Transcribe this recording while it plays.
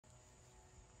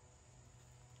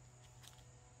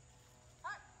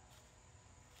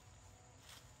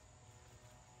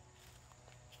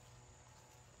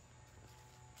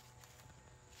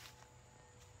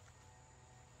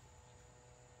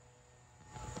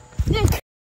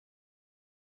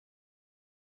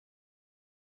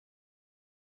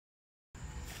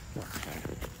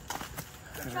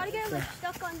Try to get like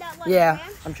stuck on that line. Yeah, man.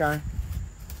 I'm trying.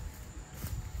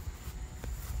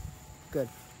 Good.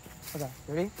 Okay,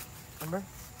 ready? Remember?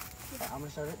 Yeah. Right, I'm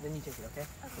gonna start it, then you take it, okay?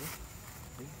 Okay.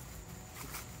 Ready?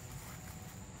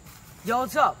 Yo,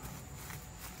 what's up?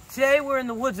 Today we're in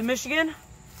the woods of Michigan,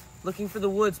 looking for the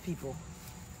woods people.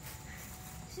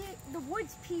 See, the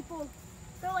woods people,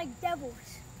 they're like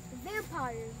devils,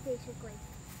 vampires basically.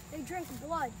 They drink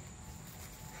blood.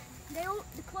 They don't.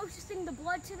 The closest thing to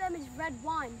blood to them is red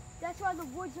wine. That's why the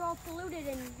woods are all polluted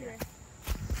in here.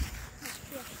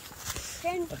 Yeah.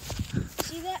 Can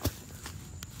see that?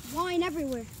 Wine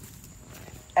everywhere.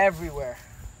 Everywhere.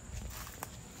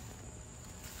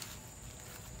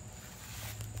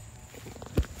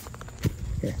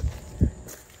 Here.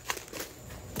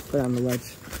 Put it on the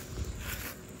ledge.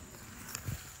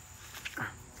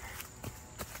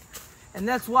 And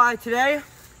that's why today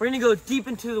we're gonna go deep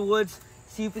into the woods,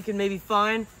 see if we can maybe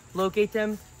find, locate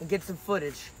them, and get some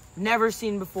footage never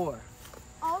seen before.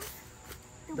 Of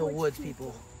The woods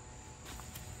people.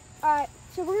 Alright,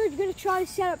 so we're gonna try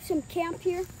to set up some camp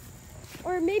here.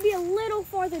 Or maybe a little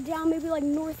farther down, maybe like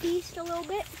northeast a little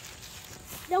bit.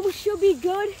 Then we should be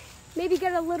good. Maybe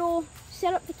get a little,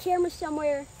 set up the camera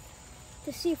somewhere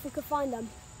to see if we could find them.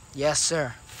 Yes,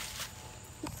 sir.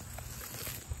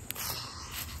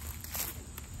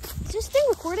 Is this thing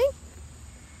recording?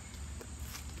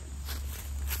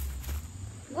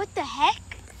 What the heck?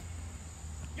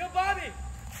 Yo, Bobby!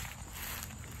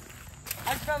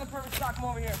 I just found the perfect spot. Come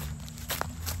over here.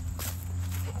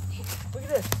 Look at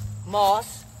this.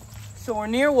 Moss. So we're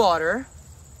near water.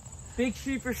 Big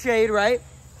tree for shade, right?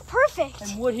 Perfect.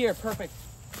 And wood here, perfect.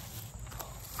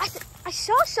 I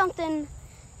saw something.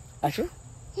 Actually?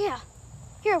 Yeah.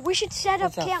 Here, we should set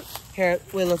up camp. Here,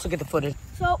 wait, let's look at the footage.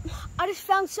 So, I just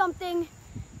found something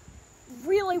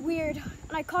really weird,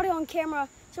 and I caught it on camera.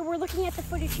 So we're looking at the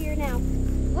footage here now.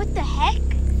 What the heck?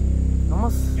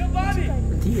 Almost. Yo, Bobby!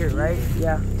 Deer, right?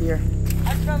 Yeah, deer.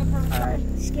 I found the perfect All right.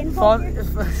 Skinwalker?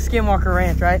 Skinwalker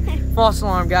Ranch, right? False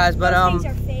alarm, guys, but Those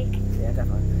things are fake. yeah,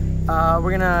 definitely.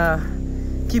 We're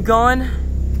gonna keep going,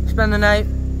 spend the night.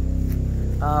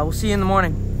 We'll see you in the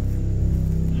morning.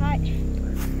 Hi.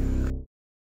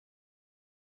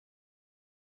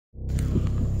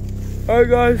 All right,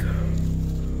 guys.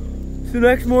 So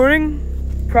next morning,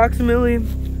 approximately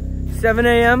 7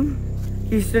 a.m.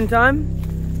 Eastern time,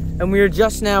 and we are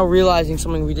just now realizing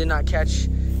something we did not catch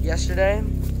yesterday.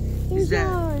 There's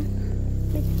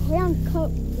like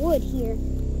hand-cut wood here.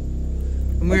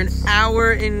 And we're an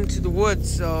hour into the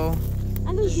woods, so.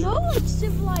 And there's no like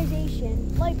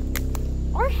civilization. Like,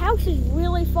 our house is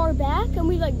really far back, and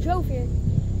we like drove here,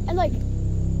 and like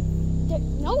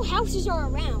no houses are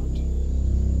around.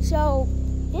 So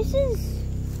this is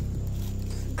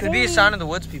Could be a sign of the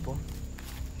woods people.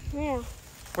 Yeah.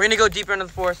 We're gonna go deeper into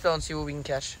the forest though and see what we can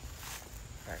catch.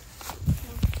 All right.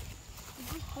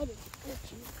 My head is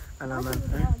itchy. I know, man. Also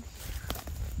the All right. dogs.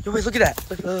 Yo, wait, look at that.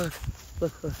 Look.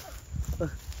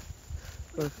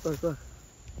 Look.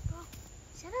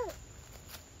 Shut up.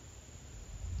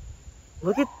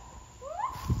 Look at.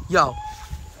 Yo.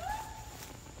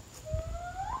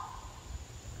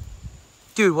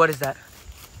 Dude, what is that?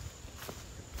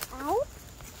 Ow.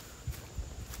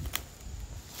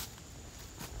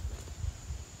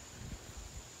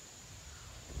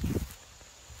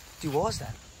 Dude, what was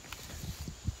that?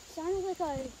 Sounded like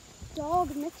a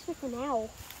dog mixed with an owl.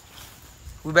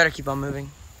 We better keep on moving.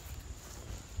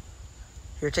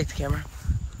 Here, take the camera.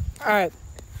 All right.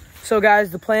 So,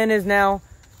 guys, the plan is now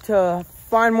to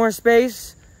find more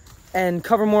space and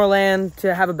cover more land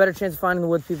to have a better chance of finding the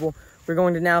woods people. We're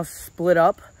going to now split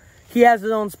up. He has his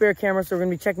own spare camera, so we're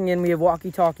going to be checking in. We have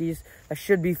walkie-talkies that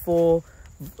should be full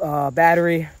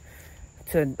battery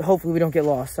to hopefully we don't get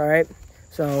lost, all right?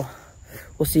 So,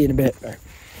 we'll see you in a bit. All right.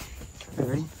 You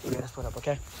ready? We got to split up,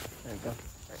 okay? There we go.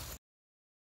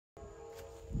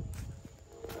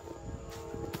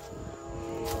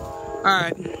 All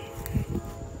right.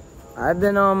 I've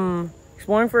been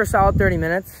exploring for a solid 30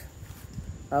 minutes.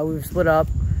 We've split up,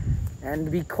 and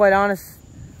to be quite honest,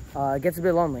 it gets a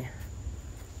bit lonely.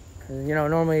 'Cause, you know,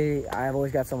 normally I've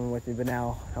always got someone with me, but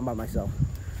now I'm by myself.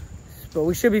 But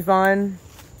we should be fine.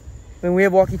 I mean, we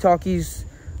have walkie-talkies.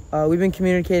 We've been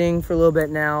communicating for a little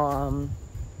bit now.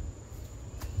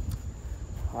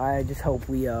 I just hope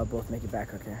we both make it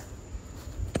back okay.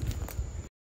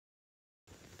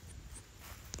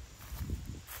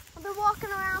 I've been walking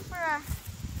around for a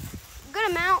good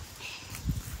amount.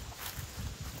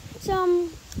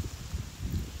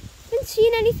 Haven't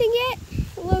seen anything yet.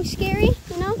 A little scary,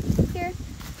 you know? Here,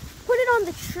 put it on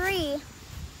the tree.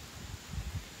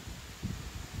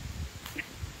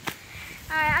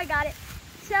 All right, I got it.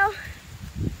 So,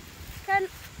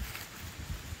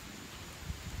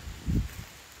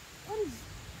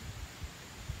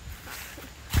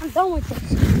 I'm done with this.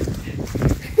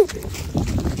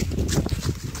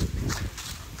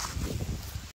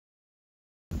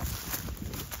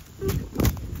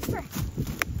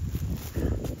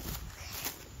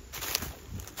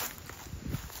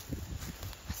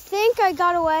 I think I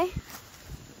got away.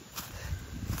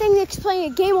 Thing that's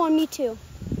playing a game on me too.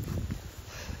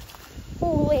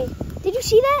 Holy, did you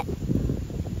see that?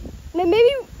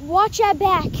 Maybe watch that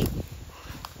back.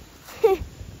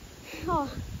 Oh,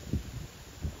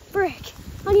 frick.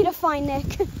 I need to find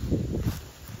Nick.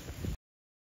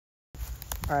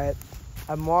 All right,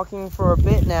 I'm walking for a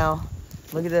bit now.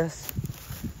 Look at this.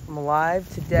 I'm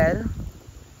alive to dead.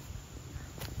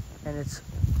 And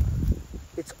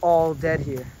it's all dead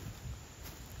here.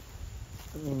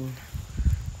 I mean,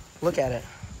 look at it.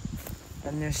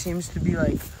 And there seems to be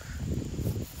like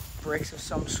bricks of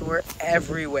some sort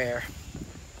everywhere.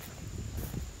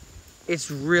 It's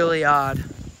really odd.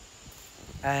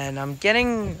 And I'm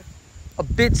getting a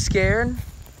bit scared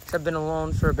because I've been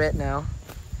alone for a bit now.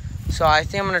 So I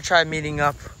think I'm gonna try meeting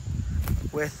up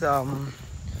with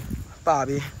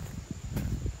Bobby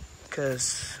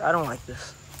because I don't like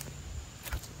this.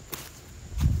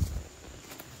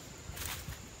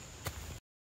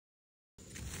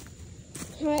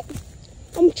 Alright,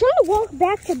 I'm trying to walk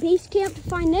back to base camp to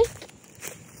find Nick.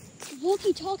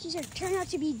 Walkie-talkies are turned out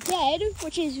to be dead,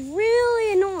 which is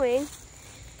really annoying.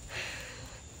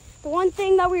 The one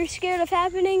thing that we were scared of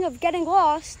happening, of getting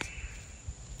lost,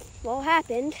 well,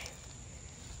 happened.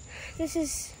 This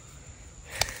is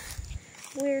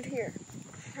weird here.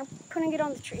 I'm putting it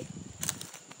on the tree.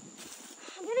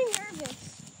 I'm getting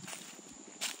nervous.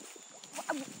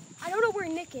 I don't know where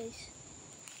Nick is.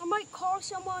 I might call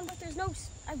someone, but there's no,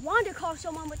 I wanted to call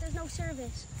someone, but there's no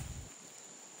service.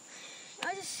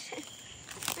 I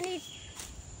need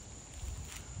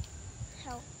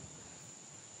help.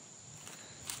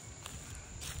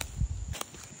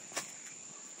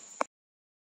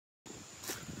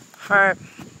 All right.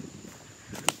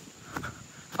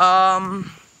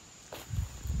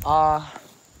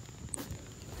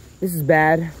 This is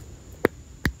bad.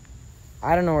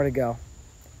 I don't know where to go.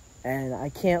 And I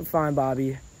can't find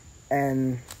Bobby.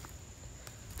 And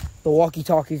the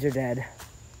walkie-talkies are dead.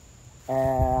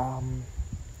 I'm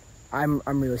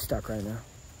really stuck right now.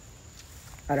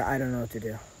 I don't know what to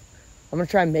do. I'm gonna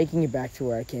try making it back to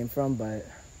where I came from, but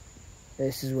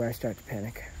this is where I start to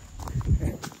panic.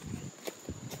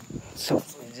 So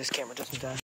hopefully this camera doesn't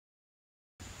die.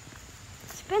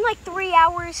 It's been like 3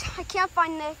 hours. I can't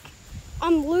find Nick.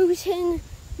 I'm losing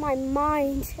my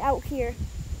mind out here.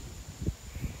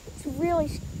 It's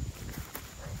really...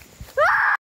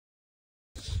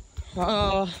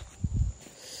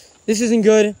 This isn't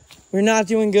good. We're not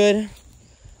doing good.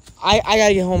 I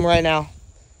gotta get home right now.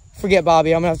 Forget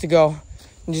Bobby. I'm gonna have to go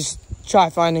and just try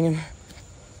finding him.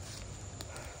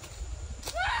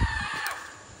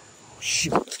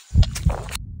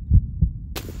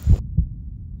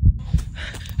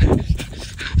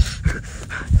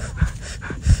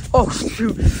 Oh,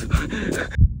 shoot.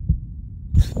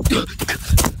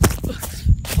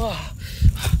 Oh, shoot.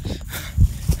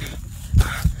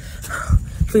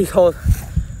 Please hold.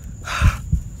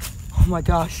 Oh my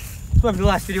gosh. This might be the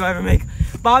last video I ever make.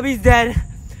 Bobby's dead.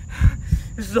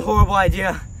 This is a horrible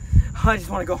idea. I just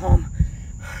want to go home.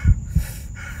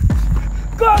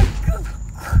 Go!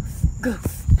 Go!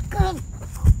 Go!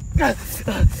 Go!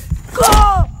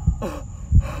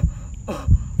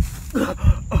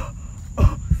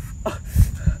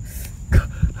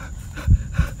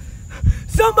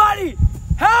 Somebody!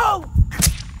 Help!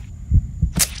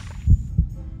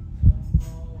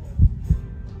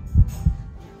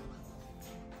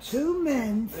 Two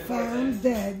men found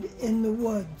dead in the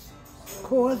woods.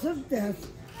 Cause of death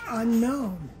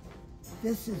unknown.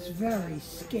 This is very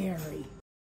scary.